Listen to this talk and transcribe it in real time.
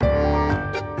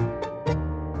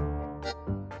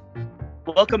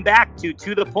Welcome back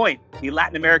to the Point, the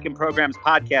Latin American Programs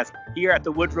podcast here at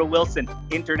the Woodrow Wilson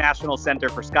International Center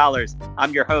for Scholars.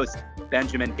 I'm your host,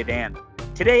 Benjamin Gedan.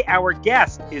 Today, our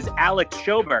guest is Alex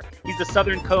Schober. He's the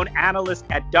Southern Cone analyst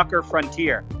at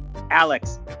DuckerFrontier.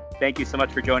 Alex, thank you so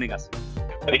much for joining us.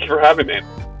 Thank you for having me.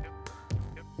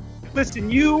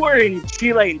 Listen, you were in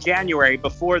Chile in January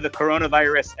before the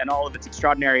coronavirus and all of its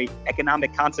extraordinary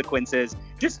economic consequences.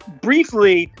 Just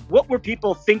briefly, what were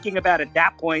people thinking about at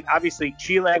that point? Obviously,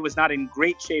 Chile was not in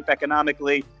great shape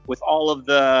economically with all of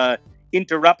the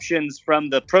interruptions from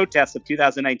the protests of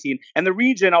 2019. And the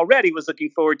region already was looking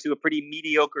forward to a pretty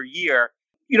mediocre year.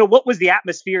 What was the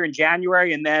atmosphere in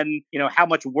January? And then, how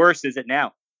much worse is it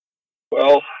now?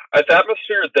 Well, the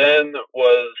atmosphere then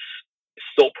was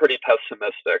still pretty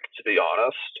pessimistic, to be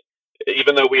honest.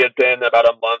 Even though we had been about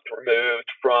a month removed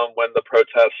from when the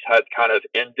protests had kind of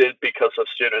ended because of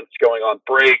students going on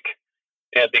break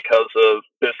and because of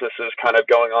businesses kind of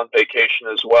going on vacation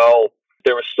as well,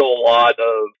 there was still a lot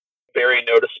of very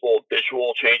noticeable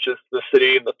visual changes to the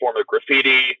city in the form of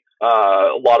graffiti.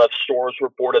 A lot of stores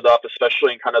were boarded up,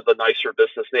 especially in kind of the nicer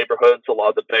business neighborhoods. A lot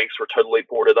of the banks were totally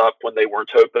boarded up when they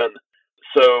weren't open.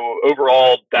 So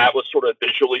overall, that was sort of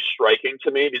visually striking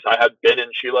to me because I had been in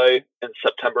Chile in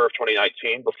September of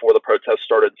 2019 before the protests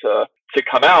started to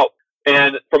come out.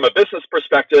 And from a business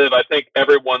perspective, I think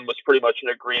everyone was pretty much in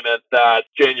agreement that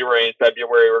January and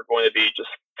February were going to be just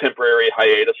temporary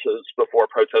hiatuses before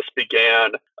protests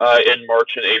began in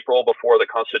March and April before the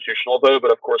constitutional vote.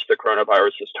 But of course, the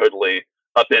coronavirus has totally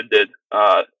upended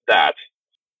that.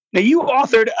 Now, you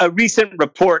authored a recent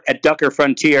report at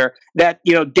DuckerFrontier that,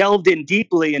 delved in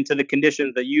deeply into the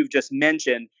conditions that you've just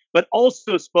mentioned, but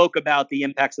also spoke about the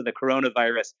impacts of the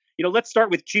coronavirus. Let's start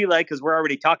with Chile because we're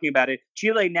already talking about it.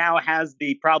 Chile now has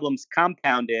the problems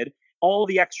compounded, all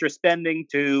the extra spending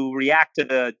to react to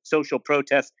the social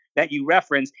protests that you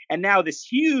referenced, and now this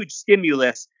huge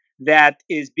stimulus that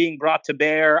is being brought to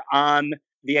bear on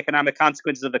the economic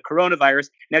consequences of the coronavirus.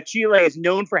 Now, Chile is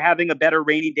known for having a better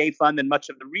rainy day fund than much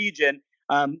of the region.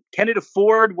 Can it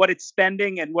afford what it's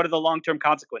spending, and what are the long-term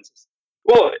consequences?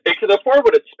 Well, it can afford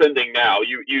what it's spending now.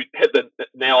 You hit the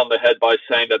nail on the head by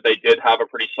saying that they did have a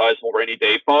pretty sizable rainy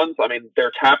day funds. I mean,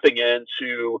 they're tapping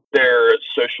into their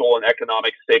social and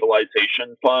economic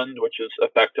stabilization fund, which is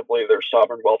effectively their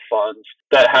sovereign wealth funds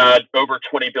that had over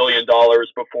 $20 billion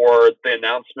before the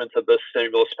announcement of this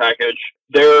stimulus package.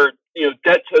 Their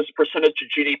debt as a percentage of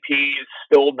GDP is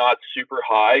still not super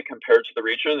high compared to the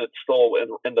region. It's still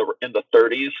in the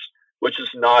 30s, which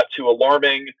is not too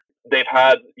alarming. They've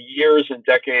had years and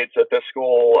decades of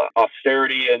fiscal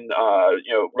austerity and,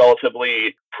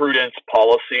 relatively prudent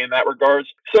policy in that regards.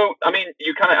 So, I mean,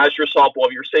 you kind of ask yourself, well,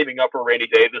 if you're saving up for a rainy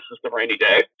day, this is the rainy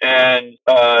day. And,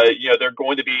 they're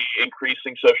going to be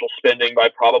increasing social spending by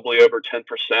probably over 10%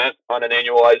 on an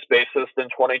annualized basis in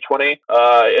 2020.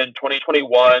 In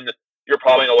 2021, you're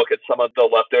probably going to look at some of the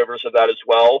leftovers of that as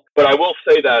well. But I will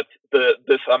say that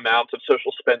this amount of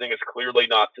social spending is clearly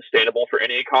not sustainable for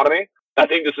any economy. I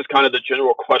think this is kind of the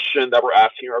general question that we're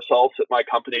asking ourselves at my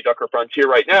company, DuckerFrontier,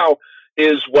 right now,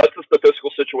 is what does the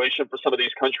fiscal situation for some of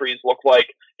these countries look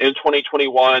like in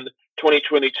 2021,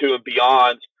 2022, and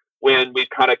beyond, when we've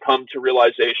kind of come to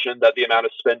realization that the amount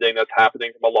of spending that's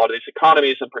happening from a lot of these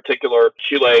economies, in particular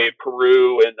Chile,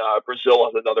 Peru, and Brazil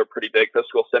has another pretty big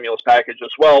fiscal stimulus package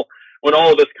as well. When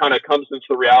all of this kind of comes into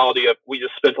the reality of we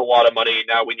just spent a lot of money,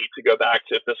 now we need to go back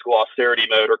to fiscal austerity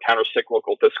mode or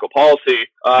countercyclical fiscal policy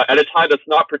at a time that's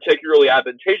not particularly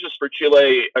advantageous for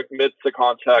Chile amidst the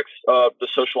context of the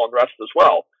social unrest as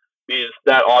well, because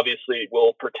that obviously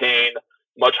will pertain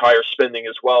much higher spending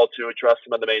as well to address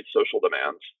some of the main social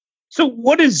demands. So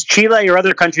what does Chile or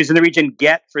other countries in the region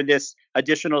get for this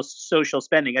additional social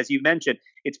spending? As you mentioned,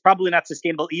 it's probably not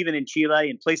sustainable even in Chile.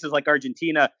 In places like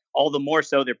Argentina, all the more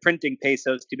so, they're printing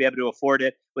pesos to be able to afford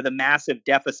it with a massive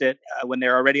deficit when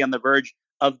they're already on the verge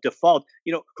of default.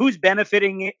 Who's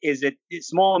benefiting? Is it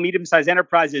small, medium-sized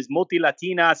enterprises,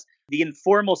 multi-Latinas, the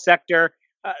informal sector?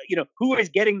 Who is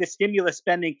getting the stimulus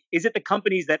spending? Is it the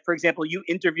companies that, for example, you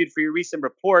interviewed for your recent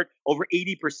report, over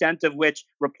 80% of which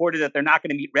reported that they're not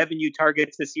going to meet revenue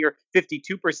targets this year?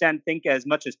 52% think as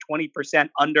much as 20%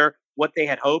 under what they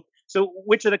had hoped. So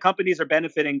which of the companies are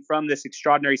benefiting from this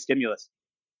extraordinary stimulus?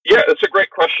 Yeah, that's a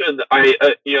great question.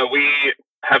 We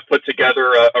have put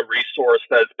together a resource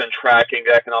that's been tracking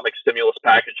the economic stimulus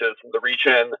packages in the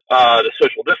region, the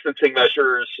social distancing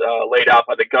measures laid out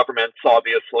by the governments,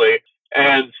 obviously.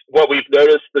 And what we've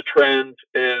noticed, the trend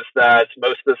is that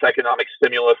most of this economic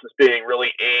stimulus is being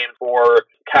really aimed for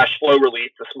cash flow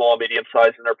relief to small and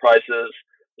medium-sized enterprises,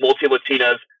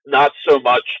 multi-Latinas, not so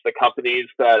much the companies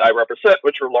that I represent,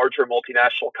 which are larger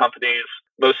multinational companies,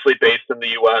 mostly based in the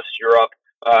U.S., Europe,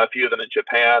 a few of them in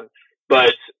Japan.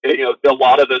 But a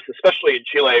lot of this, especially in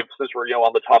Chile, since we're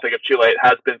on the topic of Chile, it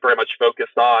has been very much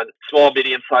focused on small,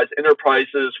 medium-sized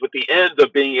enterprises, with the end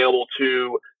of being able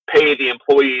to pay the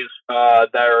employees that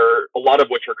are, a lot of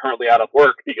which are currently out of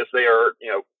work because they are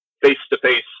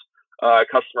face-to-face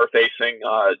customer-facing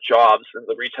jobs in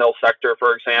the retail sector,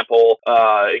 for example,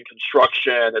 in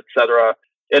construction, et cetera.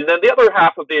 And then the other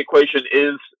half of the equation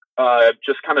is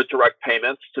just kind of direct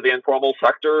payments to the informal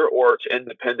sector or to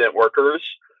independent workers.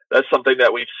 That's something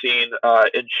that we've seen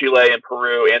in Chile and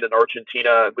Peru and in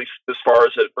Argentina, at least as far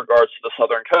as it regards to the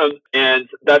Southern Cone. And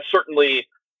that's certainly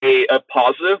a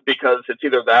positive, because it's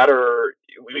either that or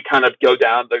we kind of go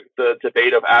down the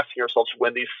debate of asking ourselves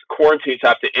when these quarantines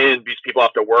have to end, these people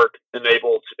have to work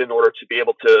in order to be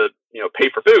able to pay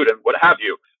for food and what have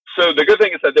you. So the good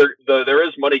thing is that there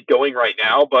is money going right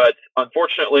now, but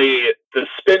unfortunately the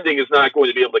spending is not going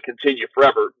to be able to continue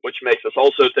forever, which makes us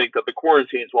also think that the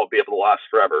quarantines won't be able to last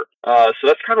forever. So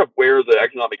that's kind of where the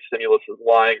economic stimulus is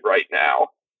lying right now.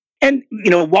 And,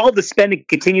 while the spending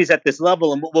continues at this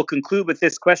level, and we'll conclude with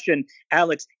this question,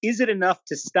 Alex, is it enough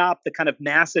to stop the kind of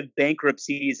massive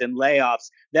bankruptcies and layoffs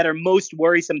that are most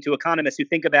worrisome to economists who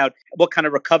think about what kind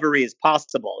of recovery is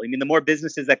possible? I mean, the more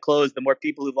businesses that close, the more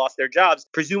people who've lost their jobs,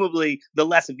 presumably the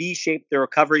less V-shaped the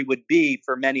recovery would be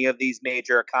for many of these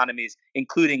major economies,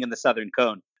 including in the Southern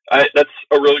Cone. That's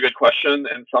a really good question,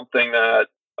 and something that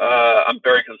I'm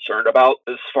very concerned about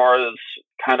as far as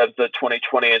kind of the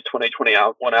 2020 and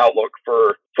 2021 outlook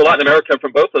for Latin America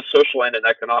from both a social and an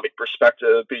economic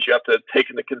perspective, because you have to take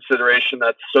into consideration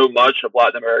that so much of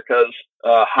Latin America is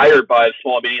hired by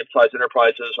small and medium-sized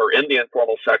enterprises or in the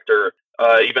informal sector.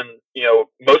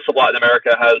 Most of Latin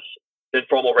America has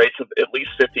informal rates of at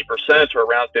least 50% or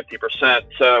around 50%.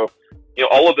 So,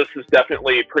 all of this is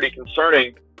definitely pretty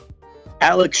concerning.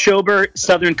 Alex Schober,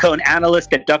 Southern Cone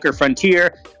analyst at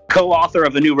DuckerFrontier, co-author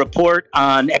of a new report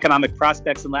on economic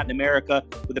prospects in Latin America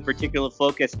with a particular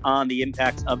focus on the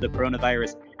impacts of the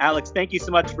coronavirus. Alex, thank you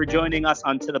so much for joining us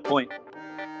on To The Point.